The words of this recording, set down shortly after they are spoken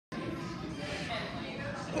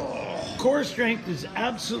core strength is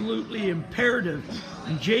absolutely imperative.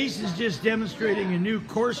 And Jace is just demonstrating a new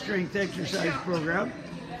core strength exercise program.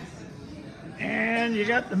 And you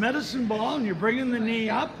got the medicine ball and you're bringing the knee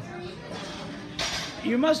up.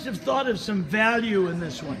 You must have thought of some value in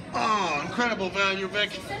this one. Oh, incredible value,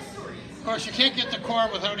 Vic. Of course, you can't get the core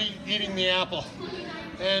without eating the apple.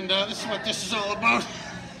 And this is what this is all about.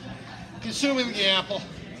 Consuming the apple,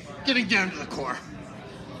 getting down to the core,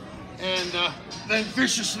 and then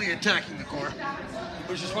viciously attacking the core,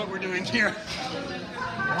 which is what we're doing here.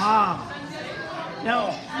 Wow.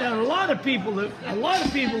 Now a lot of people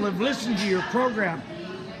have listened to your program,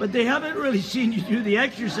 but they haven't really seen you do the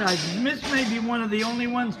exercises. And this may be one of the only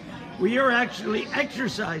ones where you're actually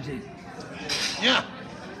exercising. Yeah.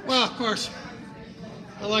 Well, of course,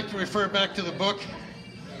 I like to refer back to the book.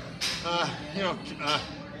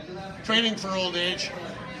 Training for Old Age.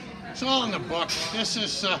 It's all in the book. This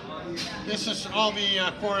is all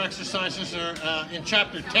the core exercises are in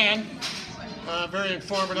chapter 10. Very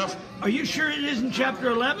informative. Are you sure it isn't chapter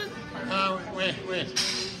 11? Wait.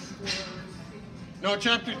 No,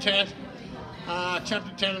 chapter 10.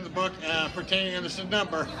 Chapter 10 of the book pertaining, and it's a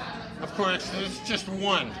number. Of course, it's just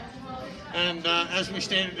one. And as we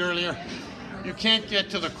stated earlier, you can't get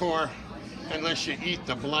to the core unless you eat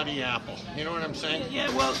the bloody apple. You know what I'm saying? Yeah,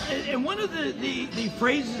 well, and one of the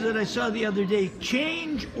phrases that I saw the other day,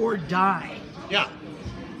 change or die. Yeah.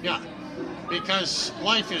 Because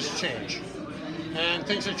life is change. And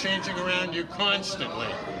things are changing around you constantly.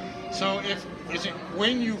 So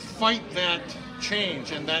when you fight that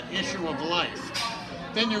change and that issue of life,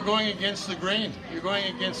 then you're going against the grain. You're going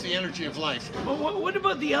against the energy of life. Well, what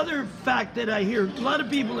about the other fact that I hear? A lot of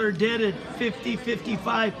people are dead at 50,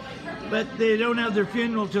 55, but they don't have their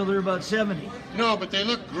funeral till they're about 70. No, but they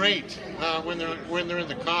look great when they're in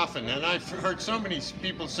the coffin. And I've heard so many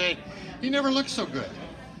people say, "He never looks so good."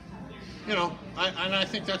 You know, and I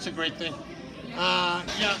think that's a great thing.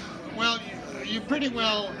 Yeah, well, you pretty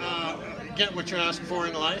well get what you ask for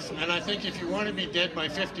in life. And I think if you want to be dead by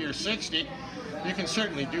 50 or 60, you can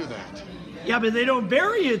certainly do that. Yeah, but they don't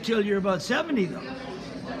bury you till you're about 70, though.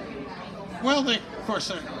 Well,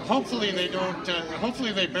 hopefully they don't.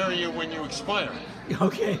 Hopefully they bury you when you expire.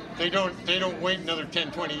 Okay. They don't wait another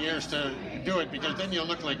 10, 20 years to do it, because then you'll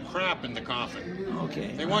look like crap in the coffin.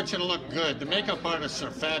 Okay. They want you to look good. The makeup artists are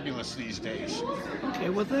fabulous these days. Okay.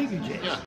 Well, thank you, James. Yeah.